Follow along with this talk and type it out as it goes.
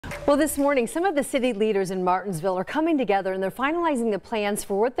Well, this morning, some of the city leaders in Martinsville are coming together and they're finalizing the plans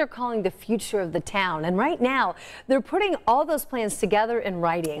for what they're calling the future of the town. And right now, they're putting all those plans together in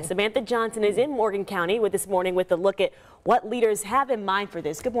writing. Samantha Johnson is in Morgan County with this morning with a look at what leaders have in mind for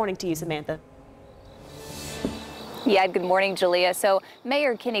this. Good morning to you, Samantha. Yeah, good morning, Julia. So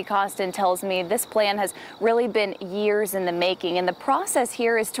Mayor Kenny Costin tells me this plan has really been years in the making, and the process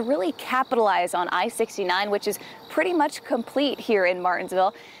here is to really capitalize on I-69, which is pretty much complete here in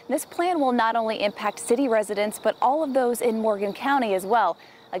Martinsville. This plan will not only impact city residents, but all of those in Morgan County as well.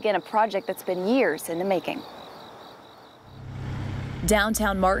 Again, a project that's been years in the making.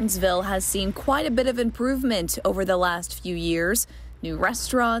 Downtown Martinsville has seen quite a bit of improvement over the last few years. New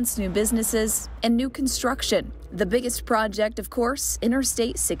restaurants, new businesses, and new construction. The biggest project, of course,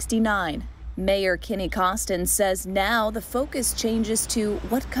 Interstate 69. Mayor Kenny Costin says now the focus changes to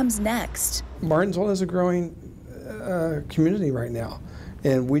what comes next. Martinsville is a growing community right now,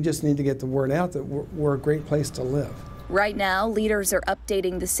 and we just need to get the word out that we're a great place to live. Right now, leaders are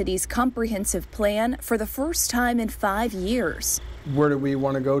updating the city's comprehensive plan for the first time in 5 years. Where do we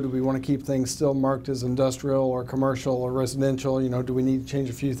want to go? Do we want to keep things still marked as industrial or commercial or residential? You know, do we need to change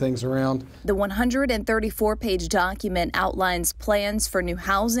a few things around? The 134-page document outlines plans for new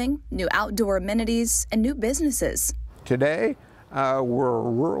housing, new outdoor amenities, and new businesses. Today, we're a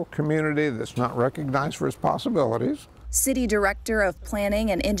rural community that's not recognized for its possibilities. City Director of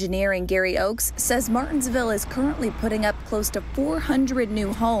Planning and Engineering Gary Oakes says Martinsville is currently putting up close to 400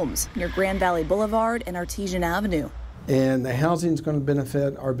 new homes near Grand Valley Boulevard and Artesian Avenue. And the housing is going to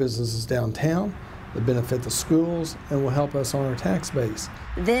benefit our businesses downtown, they benefit the schools, and will help us on our tax base.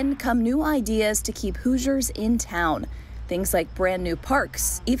 Then come new ideas to keep Hoosiers in town. Things like brand new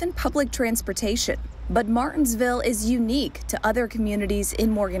parks, even public transportation. But Martinsville is unique to other communities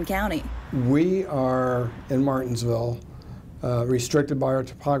in Morgan County. We are, in Martinsville, restricted by our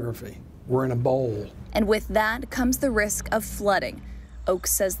topography. We're in a bowl. And with that comes the risk of flooding.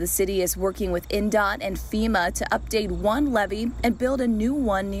 Oakes says the city is working with INDOT and FEMA to update one levee and build a new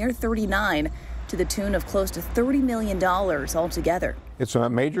one near 39 to the tune of close to $30 million altogether. It's a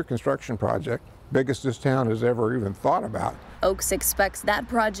major construction project, biggest this town has ever even thought about. Oakes expects that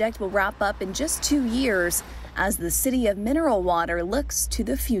project will wrap up in just 2 years as the city of Mineral Water looks to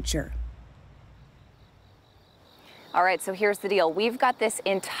the future. All right, so here's the deal. We've got this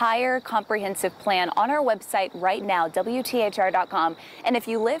entire comprehensive plan on our website right now, WTHR.com. And if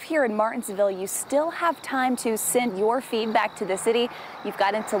you live here in Martinsville, you still have time to send your feedback to the city. You've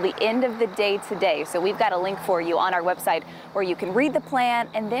got until the end of the day today. So we've got a link for you on our website where you can read the plan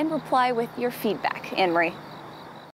and then reply with your feedback. Anne Marie.